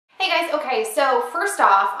Hey guys, okay, so first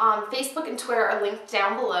off, Facebook and Twitter are linked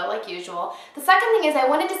down below like usual. The second thing is I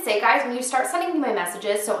wanted to say, guys, when you start sending me my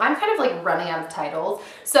messages, so I'm kind of like running out of titles,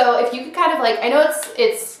 so if you could kind of like, I know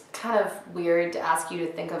it's kind of weird to ask you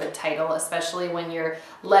to think of a title, especially when your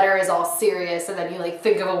letter is all serious and then you like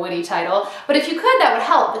think of a witty title, but if you could, that would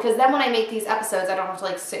help, because then when I make these episodes, I don't have to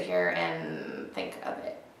like sit here and think of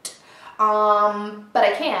it. But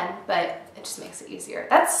I can, but it just makes it easier.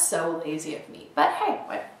 That's so lazy of me, but hey,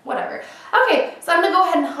 whatever. Okay, so I'm gonna go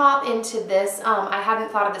ahead and hop into this. I hadn't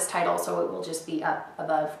thought of this title, so it will just be up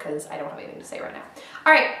above because I don't have anything to say right now.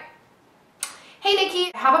 All right. Hey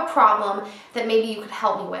Nikki, I have a problem that maybe you could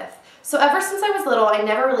help me with. So ever since I was little, I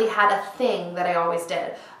never really had a thing that I always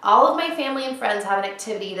did. All of my family and friends have an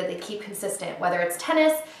activity that they keep consistent, whether it's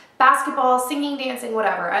tennis, basketball, singing, dancing,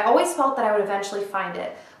 whatever. I always felt that I would eventually find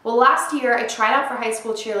it. Well, last year I tried out for high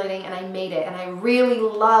school cheerleading and I made it, and I really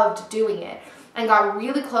loved doing it and got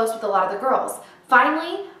really close with a lot of the girls.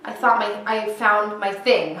 Finally, I thought I found my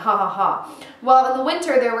thing, ha ha ha. Well, in the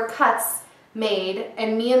winter there were cuts made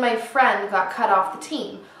and me and my friend got cut off the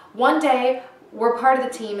team. One day we're part of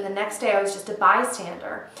the team and the next day I was just a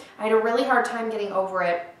bystander. I had a really hard time getting over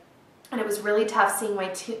it, and it was really tough seeing my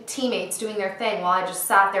teammates doing their thing while I just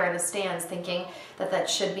sat there in the stands thinking that that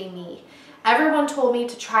should be me. Everyone told me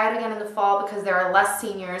to try it again in the fall because there are less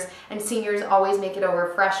seniors, and seniors always make it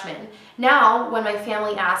over freshmen. Now, when my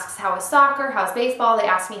family asks how is soccer, how's baseball, they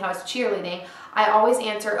ask me how is cheerleading, I always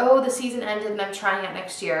answer, oh, the season ended and I'm trying it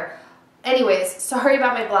next year. Anyways, sorry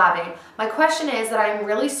about my blabbing. My question is that I'm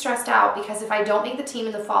really stressed out because if I don't make the team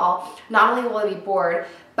in the fall, not only will I be bored,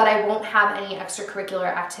 but I won't have any extracurricular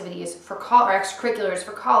activities extracurriculars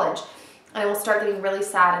for college, and I will start getting really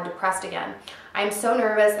sad and depressed again. I'm so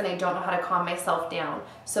nervous and I don't know how to calm myself down.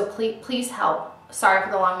 So please help. Sorry for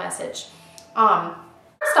the long message.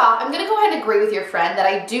 First off, I'm gonna go ahead and agree with your friend that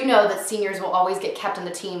I do know that seniors will always get kept on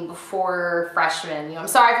the team before freshmen. You know, I'm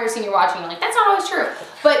sorry if you're a senior watching, you're like, that's not always true.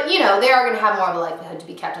 But you know, they are gonna have more of a likelihood to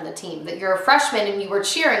be kept on the team, that you're a freshman and you were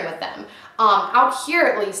cheering with them. Out here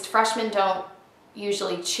at least, freshmen don't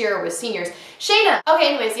usually cheer with seniors. Shayna! Okay,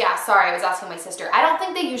 anyways, yeah, sorry, I was asking my sister. I don't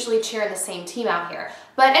think they usually cheer in the same team out here.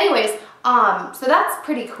 But anyways, so that's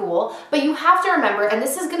pretty cool. But you have to remember, and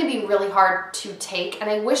this is gonna be really hard to take, and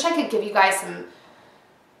I wish I could give you guys some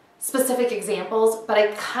specific examples, but I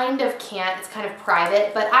kind of can't. It's kind of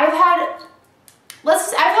private. But I've had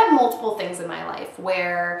multiple things in my life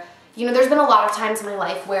where, you know, there's been a lot of times in my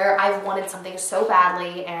life where I've wanted something so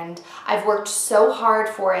badly and I've worked so hard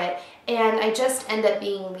for it, and I just end up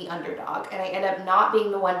being the underdog, and I end up not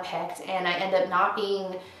being the one picked, and I end up not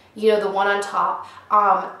being, you know, the one on top.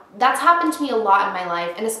 That's happened to me a lot in my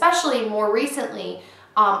life, and especially more recently.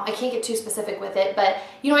 I can't get too specific with it, but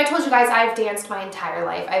you know, I told you guys I've danced my entire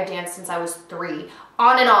life. I've danced since I was 3,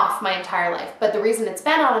 on and off my entire life. But the reason it's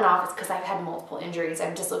been on and off is because I've had multiple injuries.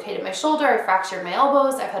 I've dislocated my shoulder, I've fractured my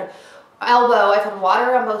elbows, I've had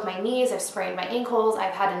water on both my knees, I've sprained my ankles,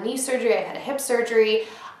 I've had a knee surgery, I've had a hip surgery.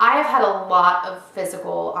 I have had a lot of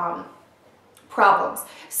physical problems.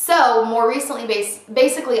 So more recently,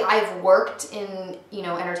 basically I've worked in, you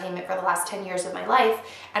know, entertainment for the last 10 years of my life,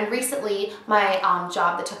 and recently my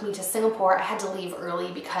job that took me to Singapore, I had to leave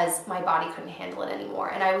early because my body couldn't handle it anymore,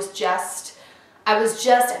 and I was just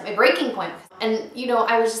at my breaking point. And you know,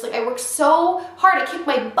 I was just like, I worked so hard, I kicked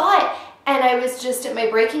my butt, and I was just at my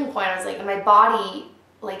breaking point. I was like, and my body,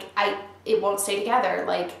 like, it won't stay together.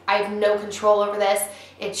 Like, I have no control over this.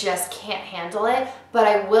 It just can't handle it. But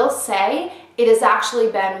I will say, it has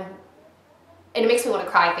actually been, and it makes me want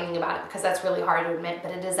to cry thinking about it because that's really hard to admit,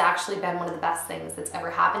 but it has actually been one of the best things that's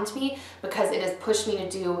ever happened to me, because it has pushed me to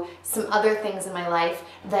do some other things in my life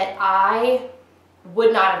that I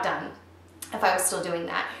would not have done if I was still doing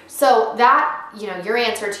that. So that, you know, your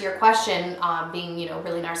answer to your question, being, you know,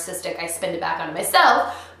 really narcissistic, I spin it back onto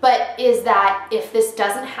myself, but is that if this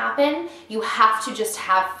doesn't happen, you have to just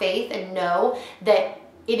have faith and know that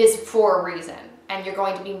it is for a reason, and you're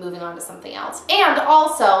going to be moving on to something else. And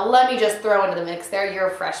also, let me just throw into the mix there, you're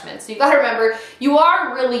a freshman. So you gotta remember, you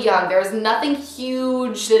are really young. There's nothing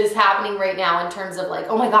huge that is happening right now in terms of like,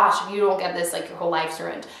 oh my gosh, if you don't get this, like your whole life's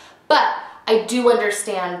ruined. But I do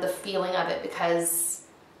understand the feeling of it, because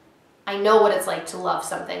I know what it's like to love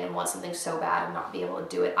something and want something so bad and not be able to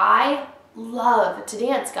do it. I love to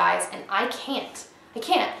dance, guys, and I can't.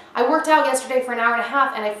 I worked out yesterday for an hour and a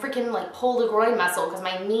half and I freaking like pulled a groin muscle because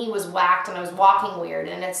my knee was whacked and I was walking weird,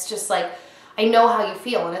 and it's just like, I know how you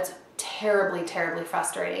feel, and it's terribly, terribly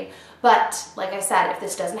frustrating. But like I said, if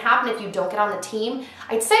this doesn't happen, if you don't get on the team,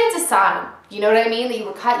 I'd say it's a sign. You know what I mean? That you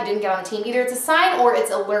were cut, you didn't get on the team. Either it's a sign or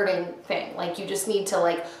it's a learning thing. Like you just need to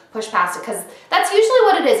like push past it, because that's usually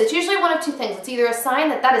what it is. It's usually one of two things. It's either a sign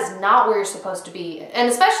that that is not where you're supposed to be, and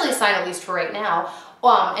especially a sign, at least for right now,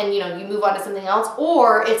 and you know, you move on to something else,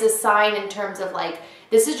 or it's a sign in terms of like,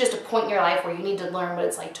 this is just a point in your life where you need to learn what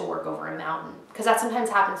it's like to work over a mountain, because that sometimes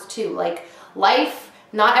happens too. Like life,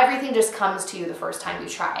 not everything just comes to you the first time you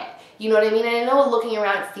try it. You know what I mean? And I know looking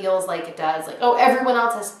around, it feels like it does. Like, oh, everyone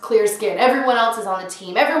else has clear skin. Everyone else is on the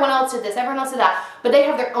team. Everyone else did this. Everyone else did that. But they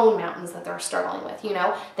have their own mountains that they're struggling with, you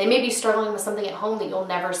know? They may be struggling with something at home that you'll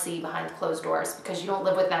never see behind closed doors because you don't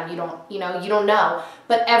live with them. You don't, you don't know.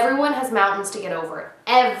 But everyone has mountains to get over.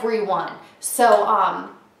 Everyone. So,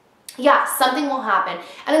 yeah, something will happen.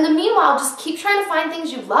 And in the meanwhile, just keep trying to find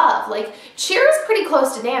things you love. Like, cheer is pretty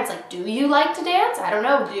close to dance. Like, do you like to dance? I don't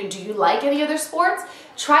know. Do you like any other sports?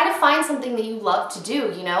 Try to find something that you love to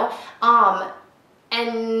do, you know?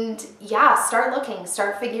 And yeah, start looking,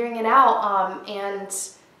 start figuring it out, and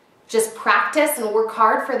just practice and work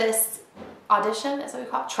hard for this audition, is what we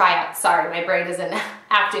call it? Tryout. Sorry, my brain is in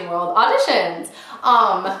acting world. Auditions.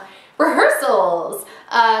 Rehearsals.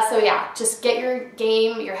 So yeah, just get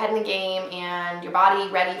your head in the game and your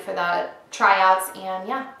body ready for the tryouts, and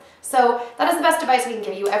yeah. So that is the best advice we can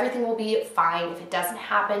give you. Everything will be fine. If it doesn't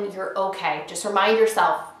happen, you're okay. Just remind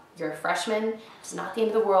yourself, you're a freshman. It's not the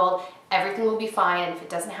end of the world. Everything will be fine. And if it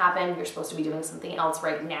doesn't happen, you're supposed to be doing something else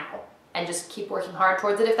right now. And just keep working hard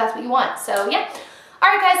towards it if that's what you want. So yeah. All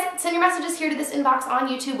right, guys, send your messages here to this inbox on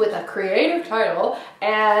YouTube with a creative title,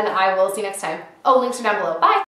 and I will see you next time. Oh, links are down below. Bye.